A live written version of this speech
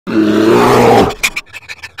มี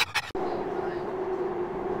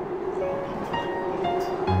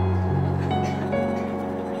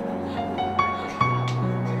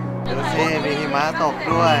หิมะตก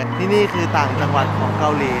ด้วยที่นี่คือต่างจังหวัดของเก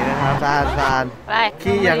าหลีนะครับซาน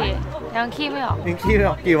ขี้ยังขี้ไม่ออ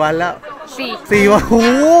กกี่วันแล้ว4 วันโอ้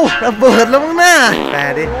ระเบิดแล้วมั้งหน้าแต่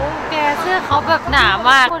ดิแกเสื้อเขาแบบหนา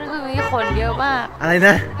มากคนคือมีขนเยอะมากอะไรน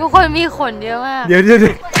ะทุกคนมีขนเยอะมากเดี๋ยว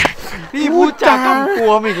พี่พูดจากำก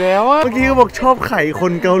วมอีกแล้วเมื่อกี้เขาบอกชอบไข่ค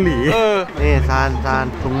นเกาหลีนี่ซาน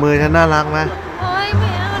ถุงมือฉันน่ารักไหมเฮ้ยไม่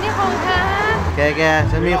เอานี่ของฉันแก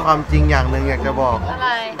ฉันมีความจริงอย่างหนึ่งอยากจะบอกอะไร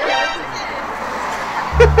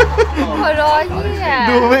หัวร้อนที่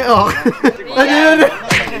ดูไม่ออก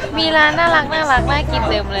มีร้านน่ารักน่ากิน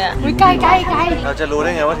เต็มเลยอ่ะใกล้เราจะรู้ได้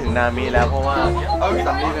ไงว่าถึงนามิแล้วเพราะว่า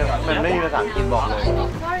มันไม่มีภาษาอังกฤษบอกเลย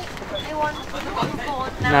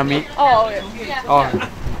นามิอ๋อ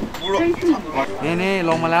นี่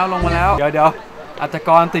ลงมาแล้วเดี๋ยวอัจฉ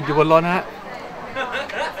ริติดอยู่บนรถนะฮะ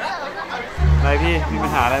อะไรพี่มีปั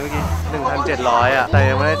ญหาอะไรเมื่อกี้1,700อ่ะแต่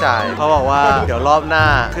ยังไม่ได้จ่ายเขาบอกว่าเดี๋ยวรอบหน้า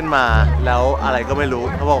ขึ้นมาแล้วอะไรก็ไม่รู้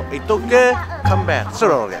เขาบอกไอ้ตุ๊กเกอร์คัมแบ็กส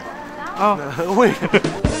โลว์เนี่ย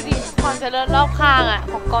ดูดิความเจริญรอบข้างอ่ะ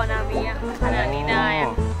ของเกาะนามิอ่ะขนาดนี้ได้อ่ะ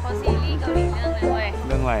เขาซีรีส์เกาหลีเ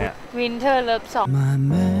รื่องอะไรอ่ะ Winter Love 2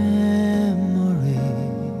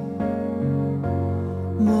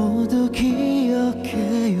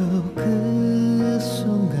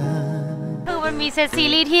คือมันมีเซตซี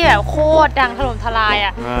รีส์ที่แบบโคตรดังถล่มทลายอ่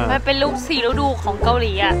ะมันเป็นลูก4 ฤดูของเกาห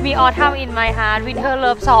ลีอ่ะมี Autumn in My Heart Winter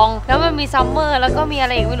Love Song แล้วมันมี Summer แล้วก็มีอะไ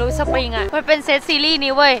รอีกไม่รู้ Spring อ่ะมันเป็นเซตซีรีส์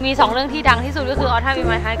นี้เว้ยมี2 เรื่องที่ดังที่สุดก็คือ Autumn in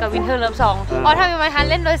My Heart กับ Winter Love Song Autumn in My Heart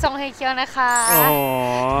เล่นโดยซองเฮเคียวนะคะ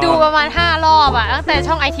ดูประมาณ5 รอบอ่ะตั้งแต่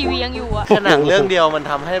ช่อง ITV ยังอยู่อ่ะหนังเรื่องเดียวมัน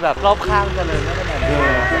ทำให้แบบรอบข้างเจริญขนาดนี้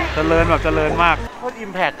เจริญมากโคตรอิ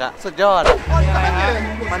มแพกอะสุดยอด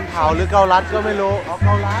มันเผาหรือเกาลัดก็ไม่รู้เก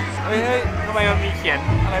าลัดเฮ้ยทำไมมันมีเขียน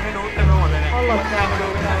อะไรไม่รู้เต็มไปหมดเลยเนี่ยมาดู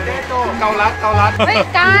เกาลัดเฮ้ย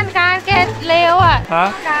การเกตเร็วอ่ะ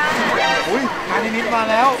การอุ้ยการนิดมา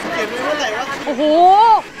แล้วเก็บไว้เมื่อไหร่วะโอ้โห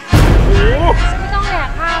ไม่ต้องแหลก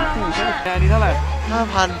ข้าวแล้วอันนี้เท่าไหร่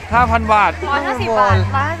5,000 บาท150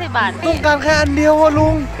 บาทต้องการแค่อันเดียววะลุ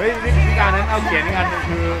งเฮ้ยวิธีการนั้นเอาเขียนอีกอันนึง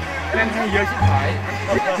คือเล่นให้เยอะชิบหาย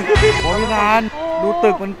โอ้ยทานดู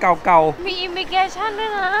ตึกมันเก่ามีอิมิเกชันด้วย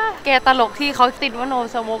นะแกตลกที่เขาติดว่าโน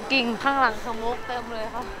สโมกกิ้งข้างหลังสโมกเต็มเลย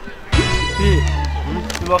ครับพี่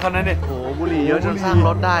ดูรถคันนั้นดิโอ้บุหรี่เยอะจนสร้างร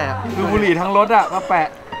ถได้อะดูบุหรี่ทั้งรถอะมาแปะ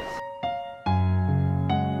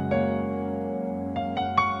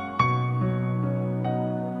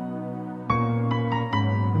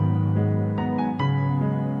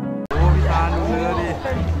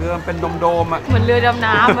เรือเป็นโดมๆอ่ะเหมือนเรือดำ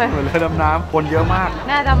น้ำเลยเหมือนเรือดำน้ำคนเยอะมาก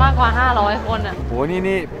น่าจะมากกว่า500 คนอ่ะโห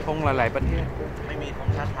นี่ธงหลายๆประเทศไม่มีธง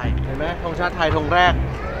ชาติไทยเห็นไหมธงชาติไทยธงแรก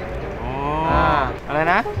อะไร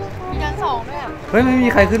นะมีการ2ด้วยอ่ะเฮ้ยไม่มี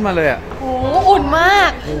ใครขึ้นมาเลยอ่ะโหอุ่นมา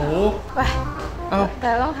กโหไปแต่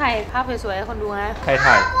ต้องถ่ายภาพสวยๆให้คนดูนะใคร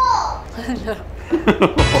ถ่าย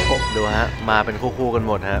ดูฮะมาเป็นคู่กันห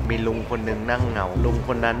มดฮะมีลุงคนนึงนั่งเหงาลุงค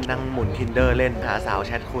นนั้นนั่งหมุน Tinder เล่นหาสาวแ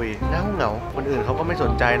ชทคุยนั่งเหงาคนอื่นเขาก็ไม่ส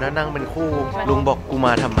นใจนะนั่งเป็นคู่ลุงบอกกูม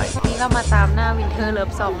าทำไมนี่เรามาตามหน้า Winter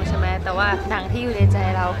Love Song ใช่ไหมแต่ว่าหนังที่อยู่ในใจ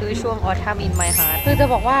เราคือช่วง Autumn in My Heart คือจะ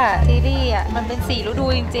บอกว่าซีรีส์อ่ะมันเป็น4 ฤดู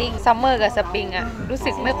จริงๆ Summer กับ Spring อ่ะรู้สึ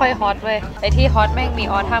กไม่ค่อยฮอตเว้ยไอที่ฮอตแม่งมี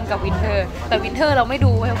Autumn กับ Winter แต่ Winter เราไม่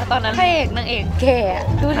ดูเว้ยเพราะตอนนั้นพระเอกนางเอกแก่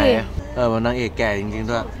ดูดิมันนางเอกแก่จริงๆ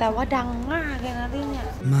ด้วยแต่ว่าดังมากเลยนะเรื่องเนี้ย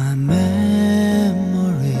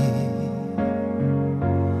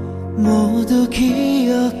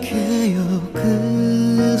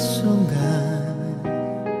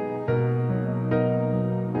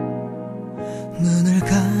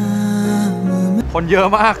คนเยอะ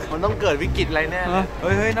มากมันต้องเกิดวิกฤตอะไรแน่เ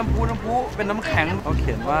ฮ้ยน้ำพุเป็นน้ำแข็งเขาเ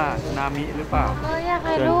ขียนว่านามิหรือเปล่าอยาก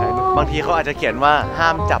ถ่ายรูปบางทีเขาอาจจะเขียนว่าห้า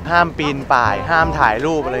มจับห้ามปีนป่ายห้ามถ่าย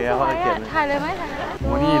รูปอะไรเงี้ยเขาเขียนถ่ายเลยไหมโ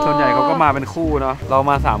อ้นี่ส่วนใหญ่เขาก็มาเป็นคู่เนาะเรา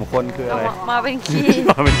มา3 คนคืออะไรมาเป็นขี้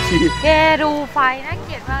แกดูไฟน่าเก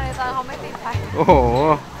ลียดมากเลยตอนเขาไม่ติดไฟโอ้โห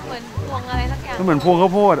เหมือนพวงอะไรสักอย่างเหมือนพวงข้า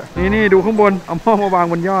วโพดนี่ดูข้างบนเอาหม้อมาวาง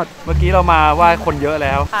บนยอดเมื่อกี้เรามาว่าคนเยอะแ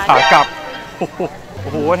ล้วขากลับโ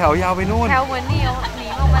อ้โหแถวยาวไปนู่นแถวเหมือนนี่หนี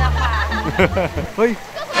ลงมาลำบากเฮ้ย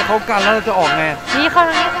แล้วเขากันแล้วเราจะออกไงนี่เขาต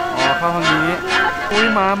รงนี้ เข้าทางนี้อุ้ย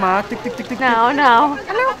หมาติ๊กหนาว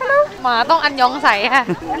หมาต้องอันยองใส่ค่ะ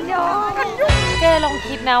อันยองแกลอง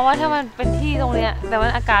คิดนะว่าถ้ามันเป็นที่ตรงเนี้ยแต่มั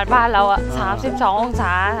นอากาศบ้านเราอะ32 องศ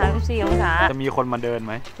า34 องศาจะมีคนมาเดินไ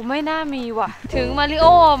หมผมไม่น่ามีว่ะถึงมาริโอ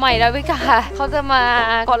ใหม่ดาวิกาเขาจะมา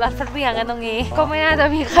เกาะลัดฟัดเวียงกันตรงนี้ก็ไม่น่าจะ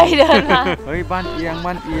มีใครเดินมาเฮ้ยบ้านเอียง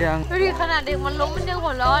ดูดิขนาดเด็กมันล้มมันยังหั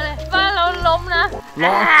วเราะเลยบ้านเราล้มนะ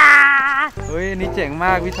เฮ้ยนี่เจ๋งม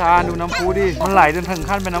ากวิชาดูน้ำพุดิมันไหลจนถึง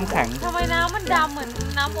ขั้นเป็นน้ำแข็งทำไมน้ำมันดำเหมือน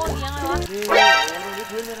น้ำโอเลี้ยงเลยวะ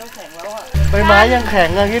ใบไม้ยังแข็ง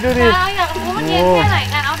อะคิดดูดิอยากรู้มันเย็นแค่ไหน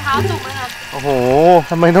กันเอาเท้าจุ่มเลยครับโอ้โห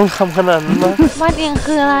ทำไมต้องทำขนาดนั้นวะบ้านเอียง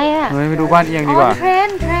คืออะไรอะเฮ้ยไปดูบ้านเอียงดีกว่าเทรน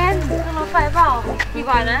ขึ้นรถไฟเปล่าดีก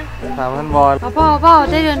ว่านะ3,000 วอนเปล่า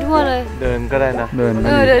ได้เดินทั่วเลยเดินก็ได้นะเดิน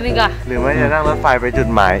ดีกว่าหรือไม่จะนั่งรถไฟไปจุด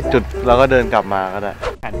หมายจุดแล้วก็เดินกลับมาก็ได้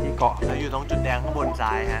แผนที่เกาะแล้วอยู่ตรงจุดแดงข้างบนซ้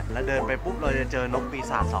ายฮะแล้วเดินไปปุ๊บเราจะเจอนกปี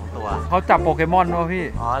ศาจ2 ตัวเขาจับโปเกมอนวะพี่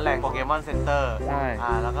แหล่งโปเกมอนเซ็นเตอร์ใช่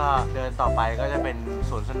แล้วก็เดินต่อไปก็จะเป็น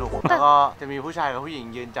สวนสนุกแล้วก็จะมีผู้ชายกับผู้หญิง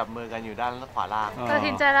ยืนจับมือกันอยู่ด้านขวาล่างตัด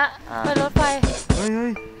สินใจละไปรถไฟเฮ้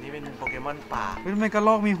ยนี่เป็นโปเกมอนป่าทำไมกระร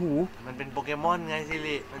อกมีหูมันเป็นโปเกมอนไงซิ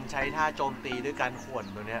ริมันใช้ท่าโจมตีด้วยการข่วน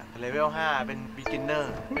ตัวเนี้ยเลเวล 5เป็น beginner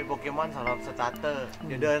เป็นโปเกมอนสำหรับ starter เ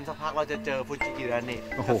ดี๋ยวเดินสักพักเราจะเจอฟูจิกิรานิ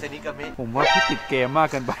กับเซนิกามิผมว่าพี่ติดเกมมาก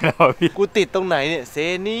เกินไปแล้วพี่กูติดตรงไหนเนี่ยเซ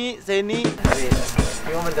นี่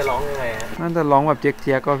พี่ว่ามันจะร้องยังไงฮะมันจะร้องแบบเจ๊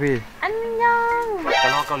กก็พี่อันยองกระ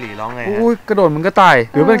รอกเกาหลีร้องไงอุ้ยกระโดดมันกระต่าย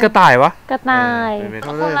หรือเป็นกระต่ายวะกระต่าย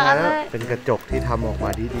เป็นกระจกที่ทำออกมา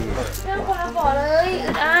ดีเรื่องคนละบ่อเลยอึ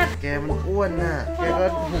ดอัดแกมันอ้วนน่ะแกก็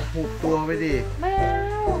หุบตัวไปดิไม่เอ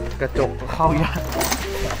ากระจกเข้ายาก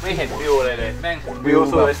ไม่เห็นวิวเลยแม่งวิว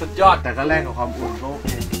สวยสุดยอดแต่ก็แลกกับความอุ่นโลก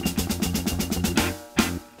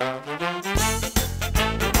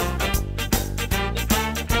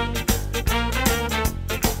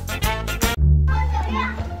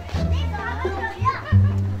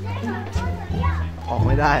ออกไ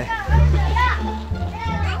ม่ได้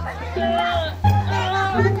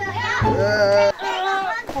โ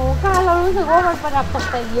อ้การเรารู้สึกว่ามันประดับตก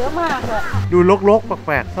แต่งเยอะมากเลยดูรกๆแ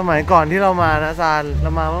ปลกๆสมัยก่อนที่เรามานะซานเร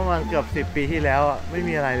ามาเมื่อเกือบ10 ปีที่แล้วอ่ะไม่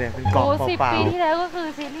มีอะไรเลยเป็นเกาะเปล่าๆ10 ปีที่แล้วก็คือ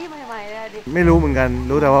ซีรีส์ใหม่ๆเลยดิไม่รู้เหมือนกัน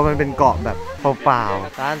รู้แต่ว่ามันเป็นเกาะแบบเปล่า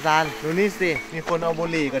ๆซานดูนี่สิมีคนเอาบุ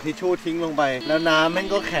หรี่กับทิชชู่ทิ้งลงไปแล้วน้ำมัน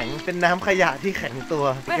ก็แข็งเป็นน้ำขยะที่แข็งตัว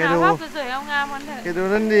ไปหาภาพสวยๆงามๆมันเถอะแกดู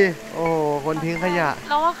นั่นดิโอ้คนทิ้งขยะ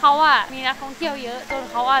เราว่าเขาอ่ะมีนักท่องเที่ยวเยอะจน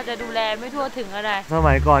เขาอาจจะดูแลไม่ทั่วถึงอะไรส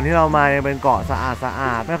มัยก่อนที่เรามายังเป็นเกาะสะอ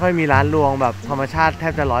าดไม่ค่อยมีร้านรวงแบบธรรมชาติแท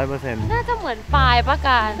บจะ 100% น่าจะเหมือนปลายปะก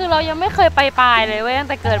ารคือเรายังไม่เคยไปปลายเลยเว้ยตั้ง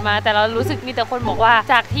แต่เกิดมาแต่เรารู้สึกมีแต่คนบอกว่า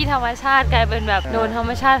จากที่ธรรมชาติกลายเป็นแบบโดนธรร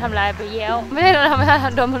มชาติทำลายไปเยอะไม่ใช่โดนธรรมชาติ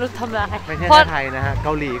โดนมนุษย์ทำลายไม่ใช่แค่ไทยนะฮะเก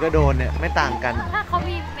าหลีก็โดนเนี่ยไม่ต่างกันถ้าเขา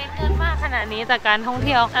มีเม็ดเงินมากขนาดนี้จากการท่องเ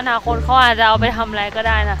ที่ยวอนาคตเขาอาจจะเอาไปทำอะไรก็ไ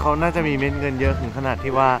ด้นะเขาน่าจะมีเม็ดเงินเยอะถึงขนาด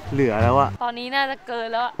ที่ว่าเหลือแล้วอะตอนนี้น่าจะเกิน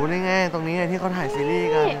แล้วโอ้นี่ไงตรงนี้ที่เขาถ่ายซีรีส์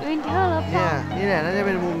กันวินเทอร์แล้วเนี่ยนี่แหละน่าจะเ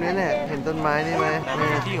ป็นมุมนี้แหละเห็นต้นไม้นี่ไหม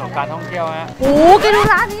ที่ของการท่องเที่ยวฮะโอ้แกดู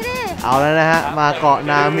ร้านนี้ดิเอาแล้วนะฮะมาเกาะ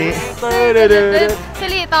นามิซี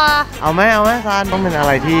รีส์ต่อเอาไหมซานต้องเป็นอะไ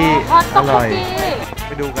รที่อร่อยไ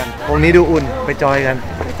ปดูกันวงนี้ดูอุ่นไปจอยกัน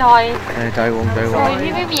ไปจอยวง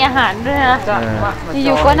ที่ไม่มีอาหารด้วยนะอ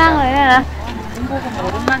ยู่ก็นั่งเลยนะ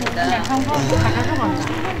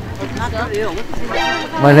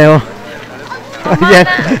มาเร็ว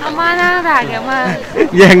อาม่านั่งด่าแกมา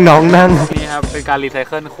แย่งน้องนั่งนี่ครับเป็นการรีไซเ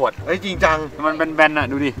คิลขวดจริงจังมันเป็นแบนอ่ะ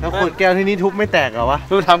ดูดิแล้วขวดแก้วที่นี่ทุบไม่แตกเหรอวะ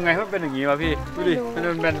ดูทำไงให้เป็นอย่างนี้วะพี่ดูดิมัน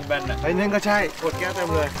เป็นแบนอ่ะนั่นก็ใช่ขวดแก้วเต็ม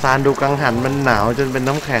เลยซานดูกังหันมันหนาวจนเป็น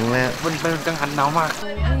น้ำแข็งเลยมันเป็นกังหันหนาวมาก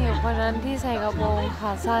นี่คนนั้นที่ใส่กระโปรงข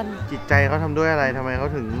าสั้นจิตใจเขาทำด้วยอะไรทำไมเขา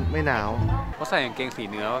ถึงไม่หนาวเขาใส่กางเกงสี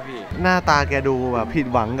เนื้อวะพี่หน้าตาแกดูแบบผิด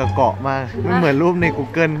หวังกับเกาะมากไม่เหมือนรูปใน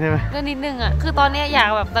Google ใช่ไหมก็นิดนึงอ่ะคือตอนนี้อยาก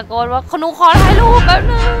แบบตะโกนว่าหนูขอถ่ายรูปแป๊บ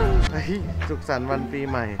นึงสุขสันต์วันปี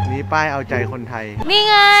ใหม่นี่ป้ายเอาใจคนไทยนี่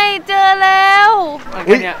ไงเจอแล้ว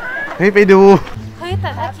เฮ้ยไปดูเฮ้ยแ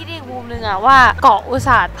ต่ถ้าคิดอีกมุมนึงอะว่าเกาะอุตส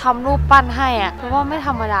าห์ทำรูปปั้นให้อะเพราะว่าไม่ธ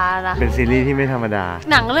รรมดานะเป็นซีรีส์ที่ไม่ธรรมดา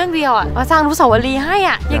หนังเรื่องเดียวอะมาสร้างอนุสาวรีย์ให้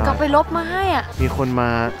อะยังก็ไปลบมาให้อะมีคนมา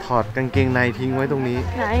ถอดกางเกงในทิ้งไว้ตรงนี้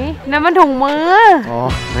ไหนนั่นมันถุงมืออ๋อ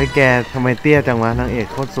ไม่แกทำไมเตี้ยจังวะนางเอก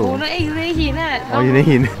โคตรสูงนางเอกอยู่ในหินอะอยู่ใน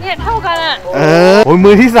หินเนี่ยเท่ากันอะโอ้ยมื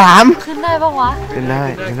อที่3ขึ้นได้ปะวะขึ้นได้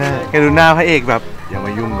แกดูหน้าพระเอกแบบอย่าม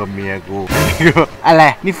ายุ่งกับเมียกูอะไร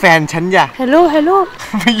นี่แฟนฉันอย่าฮัลโหล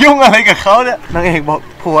ไปยุ่งอะไรกับเขาเนี่ยนางเอกบอก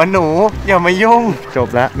ผัวหนูอย่ามายุ่งจบ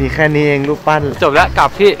แล้วมีแค่นี้เองรูปปั้นจบแล้วกลับ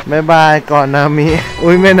พี่บ๊ายบายก่อนนามิ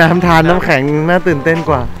อุ้ยแม่น้ำทานน้ำแข็งน่าตื่นเต้น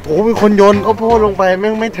กว่าโอ้มีคนโยนข้าวโพดลงไป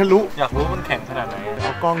ไม่ทะลุอยากรู้มันแข็งขนาดไหนเอ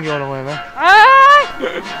ากล้องโยนลงไปไหม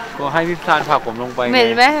ก็ให้พี่ซานผลักผมลงไปเห็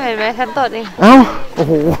นไหมฉันตดเองเอ้าโอ้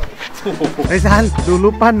โห ไอ้ซันดูรู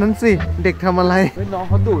ปปั้นนั้นสิเด็กทำอะไรเฮ้ยน้อง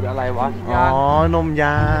เขาดูดอะไรวะอ๋อนมย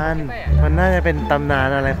านมันน่าจะเป็นตำนาน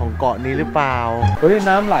อะไรของเกาะนี้หรือเปล่าเฮ้ย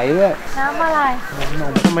น้ำไหลด้วยน้ำอะไร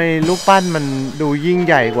ทำไมรูปปั้นมันดูยิ่งใ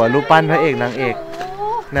หญ่กว่ารูปปั้นพระเอกนางเอก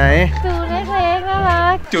ไหนจูเล็กๆน่ารั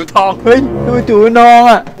กจูทองเฮ้ยดูจูนอง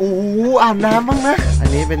อ่ะโอ้อาบน้ำบ้างนะอัน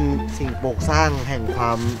นี้เป็นสิ่งปลูกสร้างแห่งคว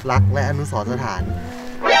ามรักและอนุสรณ์สถาน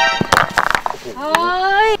เ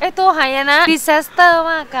ฮ้ยไอตัวหายนะดิซาสเตอร์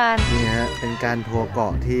มากกันนี่ฮะเป็นการทัวร์เกา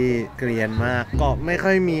ะที่เกรียนมากเกาะไม่ค่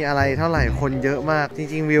อยมีอะไรเท่าไหร่คนเยอะมากจ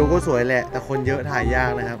ริงๆวิวก็สวยแหละแต่คนเยอะถ่ายยา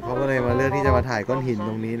กนะครับเขาก็เลยมาเลือกที่จะมาถ่ายก้อนหินต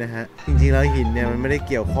รงนี้นะฮะจริงๆแล้วหินเนี่ยมันไม่ได้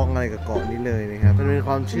เกี่ยวข้องอะไรกับเกาะนี้เลยนะครับมันเป็นค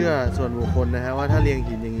วามเชื่อส่วนบุคคลนะฮะว่าถ้าเรียง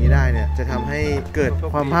หินอย่างนี้ได้เนี่ยจะทำให้เกิด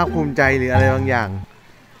ความภาคภูมิใจหรืออะไรบางอย่าง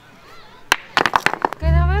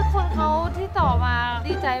คนเขาที่ต่อมา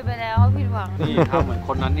ดีใจไปแล้วผิดหวังนี่ทำเหมือนค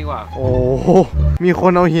นนั้นดีกว่าโอ้มีค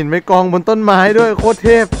นเอาหินไปกองบนต้นไม้ด้วยโคตรเท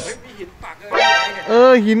พมีหินปัก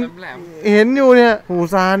หินเห็นอยู่เนี่ยหู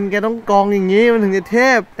ซานแกต้องกองอย่างนี้มันถึงจะเท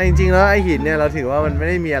พแต่จริงๆแล้วไอหินเนี่ยเราถือว่ามันไม่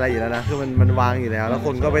ได้มีอะไรอยู่แล้วนะคือมันวางอยู่แล้วแล้วค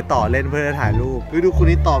นก็ไปต่อเล่นเพื่อจะถ่ายรูปดูคุณ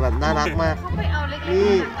นี้ต่อแบบน่ารักมาก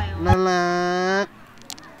นี่น่ารัก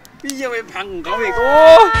พี่ยังไปพังของเขาอีกโอ้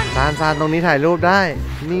ซานตรงนี้ถ่ายรูปได้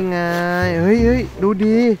นี่ไงเฮ้ยดู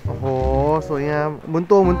ดีโอ้โหสวยงามหมุน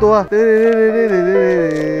ตัว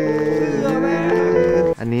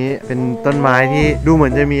อันนี้เป็นต้นไม้ที่ดูเหมือ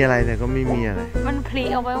นจะมีอะไรแต่ก็ไม่มีอะไรมันผลิ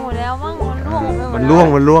ออกไปหมดแล้วมั้งมันร่วง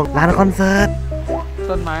ไปหมดมันร่วงร้านคอนเสิร์ต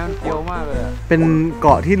ต้นไม้มันเยอะมากเลยเป็นเก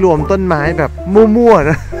าะที่รวมต้นไม้แบบมั่วๆ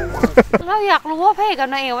นะเราอยากรู้ว่าพระเอกกับ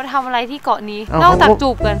นางเอกมาทำอะไรที่เกาะนี้นอกจากจู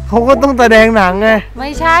บกันเขาก็ต้องแสดงหนังไงไม่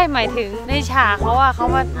ใช่หมายถึงในฉากเขาอะเขา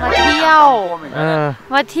มาเที่ยว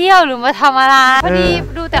มาเที่ยวหรือมาทำอะไรพอดี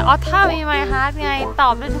ดูแต่ออท่ามีไมฮาร์ดไงตอ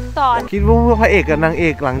บได้ทุกตอนคิดว่าพระเอกกับนางเอ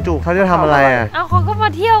กหลังจูบเขาจะทำอะไรอ่ะเขาก็มา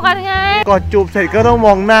เที่ยวกันไงก่อนจูบเสร็จก็ต้องม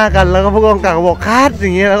องหน้ากันแล้วก็ผู้กำกับบอกคัดอ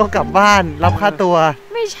ย่างเงี้ยแล้วก็กลับบ้านรับค่าตัว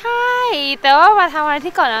ไม่ใช่แต่ว่ามาทำอะไร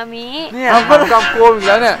ที่เกาะนามิเนี่ยก็กำกวมอีก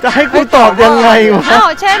แล้วเนี่ยจะให้กูตอบยังไงวะ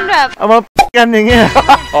เช่นแบบเอามากันอย่างเงี้ย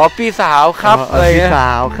อ๋อพี่สาวครับอะไรพี่สา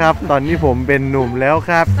วครับตอนนี้ผมเป็นหนุ่มแล้ว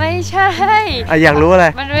ครับไม่ใช่อยากรู้อะไร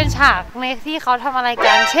มันเป็นฉากในที่เขาทำอะไร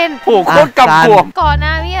กันเช่นโอ้โคตรกำกวมเกาะน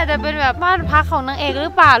ามิอาจจะเป็นแบบบ้านพักของนางเอกหรื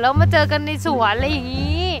อเปล่าแล้วมาเจอกันในสวนอะไรอย่าง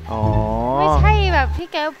นี้ไม่ใช่แบบที่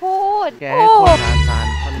แกพูดแกให้คนซาน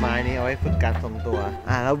ต้นไม้นี้เอาไว้ฝึกการทรงตัว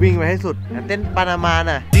แล้ววิ่งไปให้สุดเต้นปานามา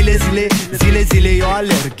น่ะกู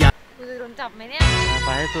จะโดนจับไหมเนี่ยไป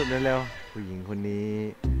ให้สุดเร็วๆผู้หญิงคนนี้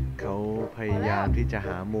เขาพยายามที่จะห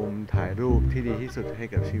ามุมถ่ายรูปที่ดีที่สุดให้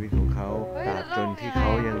กับชีวิตของเขาตราบจนที่เข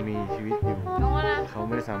ายังมีชีวิตอยู่เขา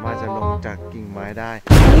ไม่สามารถจะลงจากกิ่งไม้ได้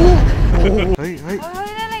เฮ้ยได้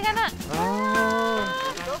อะไรกันอ่ะ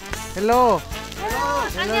ฮัลโหล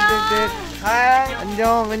เด็กอันย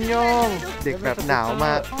องเด็กแบบหนาวม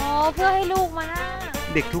ากเพื่อให้ลูกมา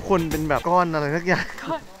เด็กทุกคนเป็นแบบก้อนอะไรสักอย่าง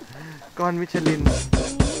ก้อนมิชลิน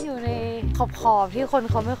อยู่ในขอบที่คน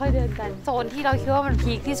เขาไม่ค่อยเดินกันโซนที่เราคิดว่ามัน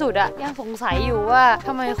พีคที่สุดอะยังสงสัยอยู่ว่าท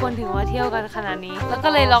ำไมคนถึงมาเที่ยวกันขนาดนี้แล้วก็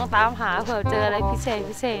เลยลองตามหาเผื่อเจออะไรพิเศ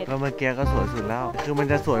ษแล้วเมื่อกี้ก็สวยสุดแล้วคือมัน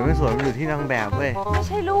จะสวยไม่สวยมันอยู่ที่นางแบบเว้ยไม่ใ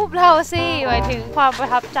ช่รูปเราสิหมายถึงความประ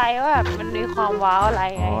ทับใจว่าแบบมันมีความว้าวอะไร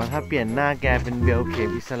ไงถ้าเปลี่ยนหน้าแกเป็นเบลเข็ม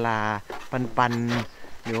อิสลาปัน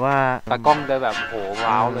หรือว่าตากล้องจะแบบโห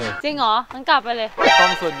ว้าวเลยจริงเหรองั้นกลับไปเลยตากล้อ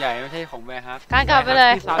งส่วนใหญ่ไม่ใช่ของแม่ฮักการกลับไปเล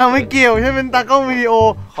ยไม่เกี่ยวใช่เป็นตากล้องวิดีโอ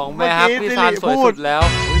ของแม่ฮักพี่ซานสวยสุดแล้ว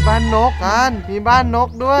มีบ้านนกกันมีบ้านนก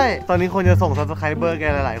ด้วยตอนนี้คนจะส่งซับสไครเบอร์แก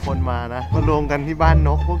หลายๆคนมานะมารวมกันที่บ้านน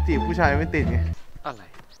กพวกจีบผู้ชายไม่ติดไงอะไร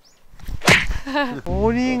โอ้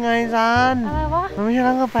นี่ไงซานอะไรวะมันไม่ใช่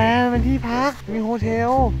ร้านกาแฟมันเป็นที่พักมีโฮเท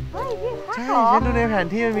ลใช่ฉันดูในแผน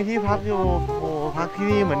ที่มันมีที่พักอยู่โอ้พักที่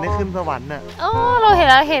นี่เหมือนได้ขึ้นสวรรค์น่ะเราเห็น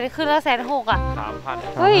แล้วคืนละ160,000 อ่ะ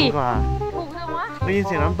 3,000เฮ้ยกว่าถูกจังวะได้ยินเ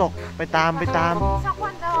สียงน้ำตกไปตามสักวั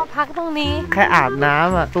นจะมาพักตรงนี้แค่อาบน้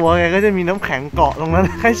ำอ่ะตัวแกก็จะมีน้ำแข็งเกาะตรงนั้น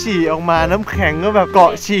แค่ฉี่ออกมาน้ำแข็งก็แบบเกา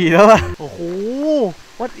ะฉี่แล้วอ่ะโอ้โห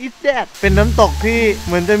What is that เป็นน้ำตกที่เ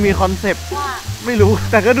หมือนจะมีคอนเซปต์ไม่รู้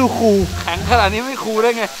แต่ก็ดูคูลแข็งขนาดนี้ไม่คูลได้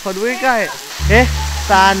ไงขอดูใกล้ๆ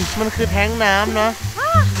ซานมันคือแท้งน้ำนะ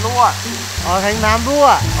รั่วแท้งน้ำรั่ว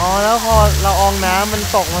แล้วพอเราอองน้ำมัน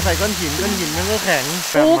ตกมาใส่ก้อนหินมันก็แข็ง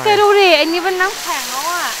แกดูดิอันนี้เป็นน้ำแข็งแล้ว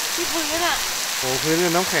อ่ะที่พื้นอ่ะพื้นเป็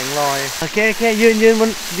นน้ำแข็งลอยโอเคยืนเห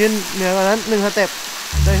นือกว่านั้น1 สเต็ป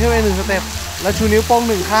เดินขึ้นไป1 สเต็ป แล้วชูนิ้วโป้ง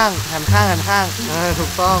หนึ่งข้างหันข้างถู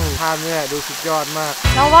กต้องภาพเนี่ยดูสุดยอดมาก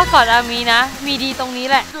เราว่าเกาะนามินะมีดีตรงนี้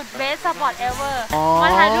แหละจุดเบสสปอตเอเวอร์มา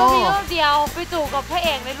ถ่ายรูปนี้รูปเดียวไปจูบกับพระเอ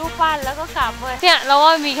กในรูปปั้นแล้วก็กลับเว้ยเนี่ยเราว่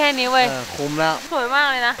ามีแค่นี้เว้ยคุ้มแล้วสวยมาก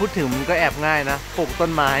เลยนะพูดถึงมันก็แอบง่ายนะปลูกต้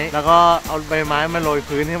นไม้แล้วก็เอาใบไม้มาโรย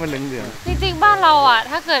พื้นให้มันเหลืองๆจริงๆบ้านเราอ่ะ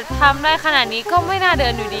ถ้าเกิดทำได้ขนาดนี้ก็ไม่น่าเดิ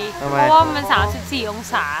นอยู่ดีเพราะว่ามัน34อง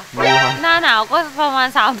ศาหน้าหนาวก็ประมาณ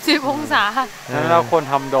30องศางั้นเราควร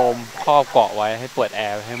ทำโดมครอบเกาะไว้ให้เปิดแอ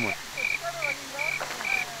ร์ให้หมด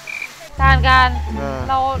การ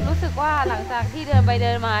เรารู้สึกว่าหลังจากที่เดินไปเ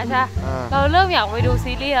ดินมาใช่เราเริ่มอยากไปดู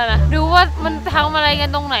ซีรีส์แล้วนะดูว่ามันทำอะไรกัน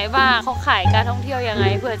ตรงไหนบ้างเขาขายการท่องเที่ยวยังไง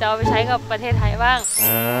เผื่อจะเอาไปใช้กับประเทศไทยบ้าง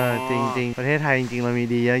จริงๆประเทศไทยจริงๆเรามี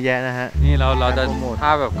ดีเยอะแยะนะฮะนี่เราจะภ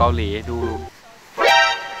าพแบบเกาหลีดู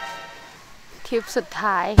ทริปสุด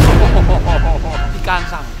ท้ายที่การ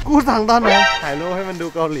สั่งกูสั่งตอนไหนถ่ายรูปให้มันดู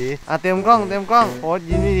เกาหลีเต็มกล้องโพส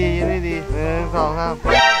ยิ้มดี1 2 3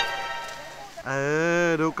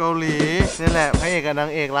ดูเกาหลีนี่แหละพระเอกกับนา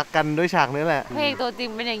งเอกรักกันด้วยฉากนี้แหละพระเอกตัวจริง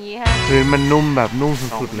เป็นอย่างนี้ฮะพื้นมันนุ่มแบบนุ่ม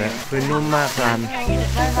สุดๆเลยพื้นนุ่มมากกัน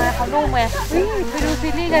ไม่เขานุ่มไงไปดูซี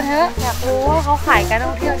รีส์กันเถอะอยากรู้ว่าเขาขายการท่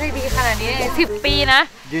องเที่ยวได้ดีขนาดนี้10 ปีนะ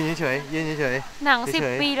ยืนเฉยหนัง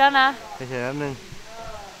10 ปีแล้วนะเฉยๆแป๊บนึง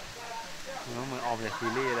เหมือนออกจากซี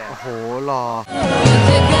รีส์เลยโอ้โหหล่อ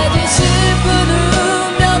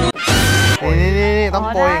นี่ต้อง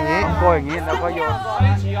โปรยอย่างนี้แล้วก็โยน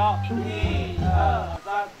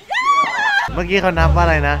เมื่อกี้เขานับว่าอะ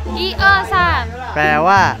ไรนะแปล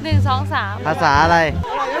ว่า1 2 3ภาษาอะไร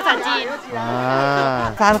ภาษาจีน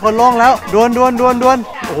ซานคนโล่งแล้วดวน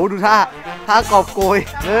โอ้โหดูท่ากอบโกย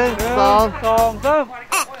1 2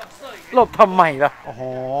 3หลบทำไมล่ะโอ้โห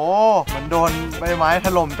เหมือนโดนใบไม้ถ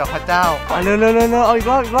ล่มจากพระเจ้าเร็วเอาอีก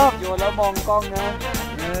รอบโยนแล้วมองกล้องนะ1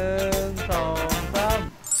 2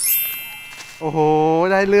 3โอ้โห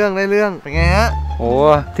ได้เรื่องเป็นไงฮะโอ้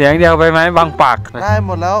เสียงเดียวใบไม้บังปากได้ห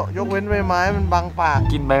มดแล้วยกเว้นใบไม้มันบังปาก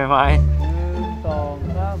กินใบไม้1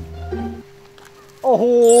 2 3โอ้โห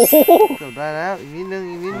จบได้แล้วอีกนิดนึ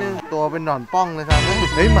งตัวเป็นหนอนป้องเลยครับ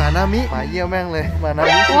เฮ้ยหมานามิหมาเยี่ยวแม่งเลยหมานา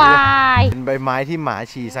มิฉี่เป็นใบไม้ที่หมา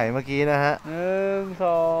ฉี่ใส่เมื่อกี้นะฮะ1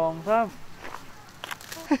 2 3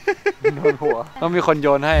โดนหัวต้องมีคนโย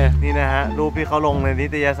นให้นี่นะฮะรูปที่เขาลงในนิ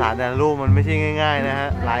ตยสารแต่รูปมันไม่ใช่ง่ายๆนะฮะ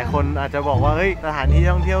หลายคนอาจจะบอกว่าเฮ้ยสถานที่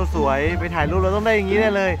ท่องเที่ยวสวยไปถ่ายรูปเราต้องได้อย่างนี้ได้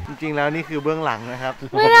เลยจริงๆแล้วนี่คือเบื้องหลังนะครับ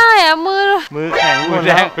ไม่ได้อะมือแข็งมือแ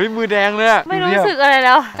ดงมือแดงเลยไม่รู้สึกอะไรแ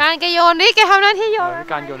ล้วการแกโยนนี่แกทำหน้าที่โยน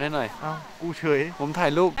การโยนให้หน่อยกูเฉยผมถ่า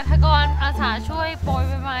ยรูปทกรอาสาช่วยโปรยใ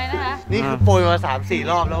บไม้นะคะนี่คือโปรยมา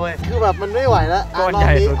 3-4 รอบแล้วเว้ยคือแบบมันไม่ไหวแล้วก้อนให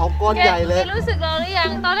ญ่เอาก้อนใหญ่เลยรู้สึกเราหรือยัง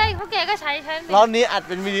ตอนแรกพวกแกก็ใช้ฉันรอบนี้อัดเ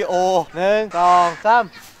ป็นวิดีโอ1 2 3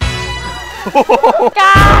ก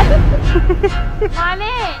ารมา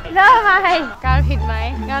นี่เริ่มไหมการผิดไหม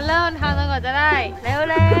การเริ่มทำจนกว่าจะได้เร็ว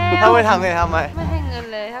ถ้าไม่ทำเลยทำไหมไม่ให้เงิน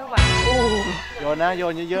เลยทั้งวันโยนนะโย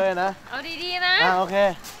นเยอะๆนะเอาดีๆนะโอเค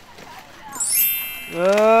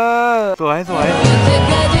สวย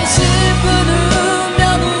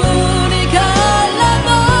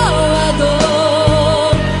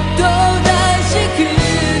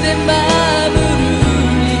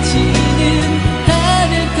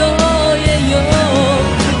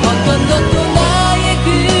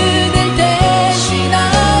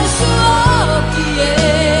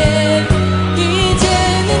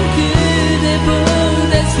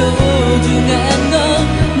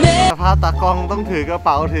ตากล้องต้องถือกระเ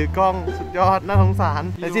ป๋าถือกล้องสุดยอดน่าสงสาร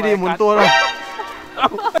แต่ที่ดีหมุนตัวเลย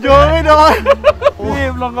โยนไม่โดนนี่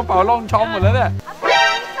ลงกระเป๋าลงช้อมหมดแล้วเนี่ย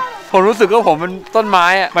ผมรู้สึกว่าผมเป็นต้นไม้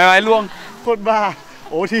อะไม้ร่วงโคตรบ้า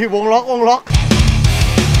โอ้ทีวงล็อก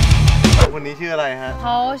คนนี้ชื่ออะไรฮะเข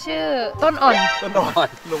าชื่อต้นอ่อน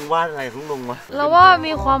ลุงวาดอะไรของลุงวะเราว่า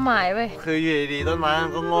มีความหมายไปคืออยู่ดีๆต้นไม้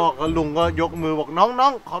ก็งอกแล้วลุงก็ยกมือบอกน้อ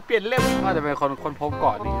งขอเปลี่ยนเล่มอาจจะเป็นคนพบเก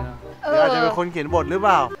าะนี้นะหรืออาจจะเป็นคนเขียนบทหรือเป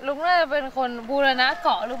ล่าลุงน่าจะเป็นคนบูรณะเก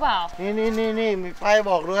าะหรือเปล่านี่มีป้าย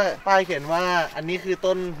บอกด้วยป้ายเขียนว่าอันนี้คือ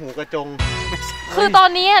ต้นหูกระจงคือตอน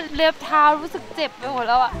นี้เล็บเท้ารู้สึกเจ็บไปหมด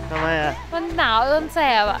แล้วอะทำไมอะมันหนาวจนแส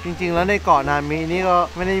บอะจริงๆแล้วในเกาะนามินี่ก็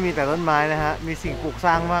ไม่ได้มีแต่ต้นไม้นะฮะมีสิ่งปลูกส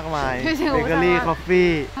ร้างมากมายเบเกอรี่คอฟ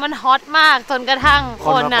ฟี่มันฮอตมากจนกระทั่งค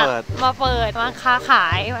นอะมาเปิดมาค้าขา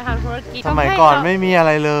ยมาทำธุรกิจสมัยก่อนไม่มีอะไ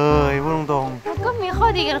รเลยพูดตรงๆก็มีข้อ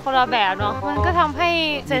ดีกันคนละแบบเนาะมันก็ทำให้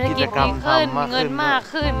เศรษฐกิจดีขึ้นเงินมาก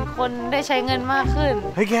ขึ้นคนได้ใช้เงินมากขึ้น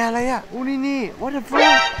เฮ้ยแกอะไรอะนี่ what the fuck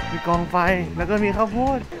มีกองไฟแล้วก็มีข้าวโพ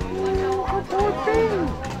ดปิ้ง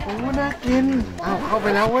โอ้น่ากินเข้าไป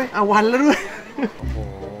แล้วเว้ยวันแล้วด้วยโอ้โห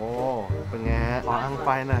เป็นไงฮะอังไฟ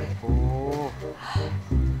น่ะโอ้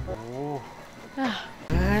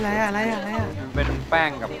อะไรอะมันเป็นแป้ง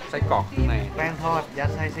กับไส้กรอกข้างในแป้งทอดยัด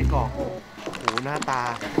ไส้กรอก โอ้หน้าตา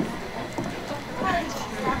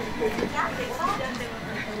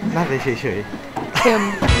น่าจะเฉยๆเค็ม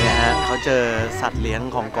เนี่ยฮะเขาเจอสัตว์เลี้ยง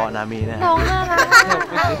ของเกาะนามีนะฮะ น้องน่ารัก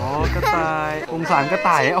อ๋อกระต่ายสงสารกระ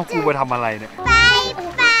ต่ายเอากูไปทำอะไรเนี่ยบาย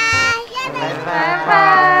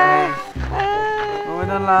โอ้ย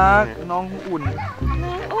น่ารักน้องอุ่น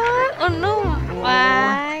อุ่นนุ่มบา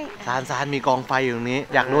ย ซานมีกองไฟอยู่ตรงนี้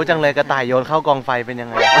อยากรู้จังเลยกระต่ายโยนเข้ากองไฟเป็นยัง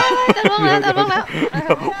ไงจะล่วงแล้วจะล่วงแล้ว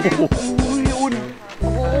อุ่นโ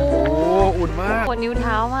อ้อุ่นมาก ปวดนิ้วเ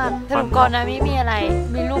ท้ามากสรุปก่อนนะมีอะไร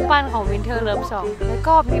มีรูปปั้นของวินเทอร์เลิฟสองแล้ว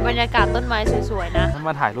ก็มีบรรยากาศต้นไม้สวยๆนะถ้าม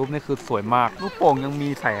าถ่ายรูปนี่คือสวยมากลูกโป่งยังมี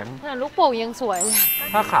แสงลูกโป่งยังสวยเลย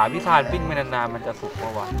ถ้าขาพี่ซานปิ้งไปนานๆมันจะสุกป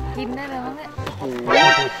ะวะกินได้เลยมั้งเนี่ยโอ้โห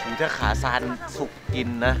ผมจะขาซานสุกกิน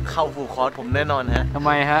นะเข้าฟูลคอร์สผมแน่นอนฮะทำไ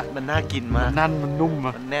มฮะมันน่ากินมากนั่นมันนุ่มอ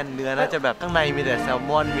ะมันแน่นเนื้อน่าจะแบบข้างในมีแต่แซล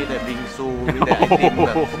มอนมีแต่บิงซูมีแต่ไอติมแ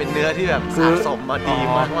บบเป็นเนื้อที่แบบสะสมมาดี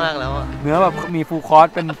มากๆแล้วเนื้อแบบมีฟูลคอร์ส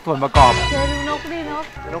เป็นส่วนประกอบเจดูนกดิ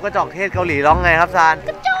นกกระจอกเทศเกาหลีร้องไงครับซานก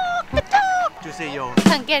ระจอกจูเซโย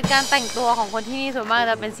สังเกตการแต่งตัวของคนที่นี่ส่วนมาก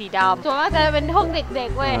จะเป็นสีดำส่วนมากจะเป็นพวกเด็ก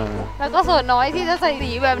ๆเว้ยแล้วก็ส่วนน้อยที่จะใส่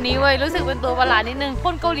สีแบบนี้เว้ยรู้สึกเป็นตัวประหลาดนิดนึงค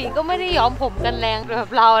นเกาหลีก็ไม่ได้ย้อมผมกันแรงแบบ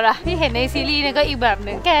เรานะที่เห็นในซีรีส์นี่ก็อีกแบบห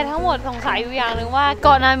นึ่งแกทั้งหมดสงสัยอยู่อย่างหนึ่งว่าเก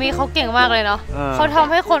าะนามิเขาเก่งมากเลยเนาะเขาท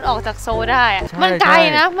ำให้คนออกจากโซลได้มันไกล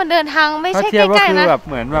นะมันเดินทางไม่ใช่ใกล้ๆนะแบบ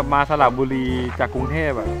เหมือนแบบมาสระบุรีจากกรุงเทพ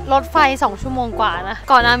แบบรถไฟ2 ชั่วโมงกว่านะ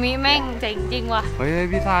เกาะนามิแม่งเจ๋งจริงว่ะเฮ้ย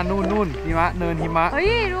พี่ซานนู่นหิมะเนินหิมะเฮ้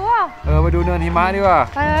ยดูว่ะไปดูเนินหิมะดีกว่า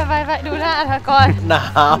ไปดูหน้าอัธกรหนา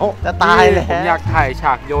วจะตายแล้วผมอยากถ่ายฉ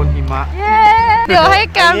ากโยนหิมะเดี๋ยวให้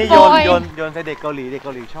การโปรยโยนใส่เด็กเกาห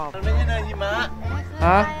ลีชอบมันไม่ใช่เนินหิมะฮ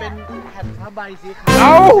ะเป็นแผ่นผ้าใบสีขา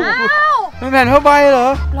วเป็นแผ่นผ้าใบเหรอ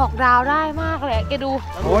หลอกดาวได้มากเลยแกดู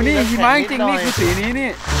โอ้นี่หิมะจริงนี่คือสีนี้นี่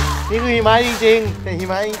คือหิมะจริงๆแต่หิ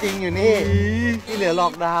มะจริงๆอยู่นี่ที่เหลือหลอ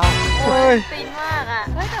กดาวโอ้ยปีนมากอ่ะ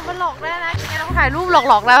เฮ้ยแต่มันหลอกได้นะแกต้องถ่ายรูปห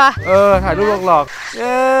ลอกได้ปะถ่ายรูปหลอก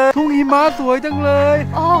ทุ่งหิมะสวยจังเลย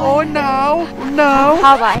โอ้หนาวเข้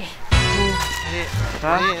าไป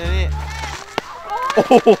นี่โอ้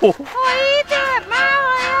โหเจ็บมากเ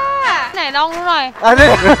ลยอ่ะไหนลองดูหน่อย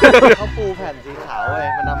เขาปูแผ่นสีขาวเว้ย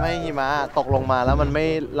มันทำให้หิมะตกลงมาแล้วมันไม่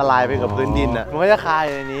ละลายไปกับพื้นดินอ่ะมันก็จะคายอ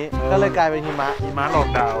ยู่ในนี้ก็เลยกลายเป็นหิมะหลอก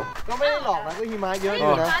ดาวก็ไม่ได้หลอกนะก็หิมะเยอะอ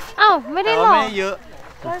ยู่นะอ้าวไม่ได้หลอกไม่เยอะ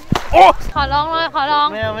ขอลองเลยขอลอง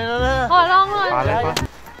ไม่เลยขอลองเลย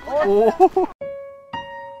โอ้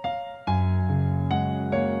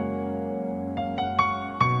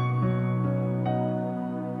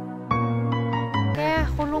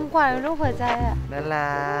คุณลุงกว่าลูกหัวใจอ่ะน่า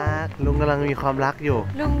รักลุงกำลังมีความรักอยู่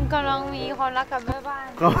ลุงกำลังมีความรักกับแม่บ้าน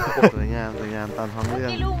ก็สวยงามตอนท้องเรื่อง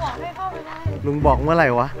ที่ลุงบอกให้เข้าไปได้ลุงบอกเมื่อไหร่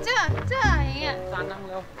วะเจ้าอย่างเงี้ยซานนั่งเ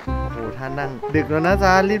ร็วโอ้โหท่านนั่งดึกแล้วนะ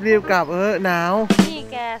จ๊ะรีบกลับหนาวนี่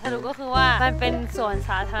แกสรุปก็คือว่ามันเป็นสวนส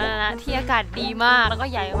าธารณะที่อากาศดีมากแล้วก็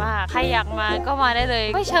ใหญ่มากใครอยากมาก็มาได้เลย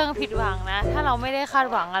ไม่เชิงผิดหวังนะถ้าเราไม่ได้คาด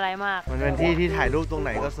หวังอะไรมากมันเป็นที่ที่ถ่ายรูปตรงไห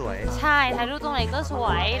นก็สวยใช่ถ่ายรูปตรงไหนก็สว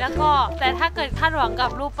ยแล้วก็แต่ถ้าเกิดคาดหวังกับ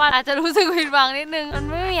รูปปั้นอาจจะรู้สึกผิดหวังนิดนึงมัน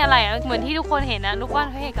ไม่มีอะไรเหมือนที่ทุกคนเห็นนะรูปปั้น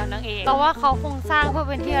พระเอกกับนางเอกเพราะว่าเขาคงสร้างเพื่อ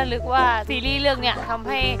เป็นที่ระลึกว่าซีรีส์เรื่องเนี้ยทำใ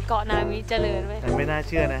ห้เกาะนามิเจริญไว้แต่ไม่น่าเ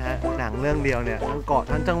ชื่อนะฮะหนังเรื่องเดียวเนี่ยทั้งเกาะ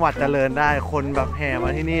ทั้งจังหวัดเจริญได้คนแบบแห่มา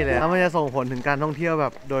ที่นี่เลยแล้วมันจะส่งผลถึงการท่องเที่ยวแบ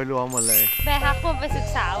บโดยรวมหมดเลยแต่ถ้าคนไปศึก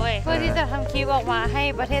ษาเว้ยเพื่อที่จะทำคลิปออกมาให้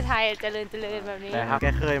ประเทศไทยเจริญแบบนี้แก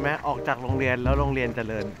เคยไหมออกจากโรงเรียนแล้วโรงเรียนเจ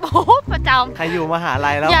ริญโอ้ประจำใครอยู่มหา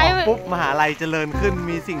ลัยแล้วปุ๊บมหาลัยเจริญขึ้น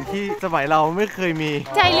มีสิ่งที่สมัยเราไม่เคยมี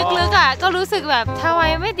ใจลึกๆอ่ะก็รู้สึกแบบทำไม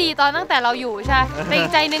ไม่ดีตอนตั้งแต่เราอยู่ใช่แต่อีก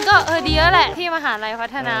ใจนึงก็ดีแล้วแหละที่มหาลัยพั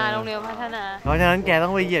ฒนาโรงเรียนพัฒนาเพราะฉะนั้นแกต้อ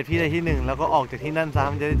งไปเหยียดที่ใดที่หนึ่งแล้วก็ออกจากที่นั่นซ้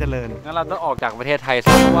ำจะได้เจริญงั้นเราต้องออกจากประเทศไทยซ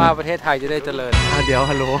ะเพราะว่าประเทศไทยจะได้เจริญเดี๋ยว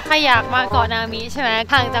ฮัลโหลใครอยากมาเกาะนามิใช่ไหม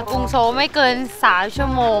ห่างจากกรุงโซลไม่เกิน3 ชั่ว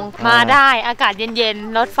โมงมาได้อากาศเย็น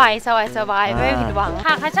ๆรถไฟสบายๆไม่ผิดหวังห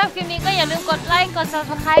ากใครชอบคลิปนี้ก็อย่าลืมกดไลค์กด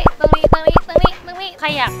subscribe ตรงนี้ใคร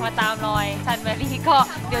อยากมาตามรอยซันแบรี่ก็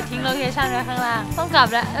เดี๋ยวทิ้งโลเคชั่นไว้ข้างล่างต้องกลับ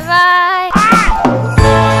แล้วบ๊ายบาย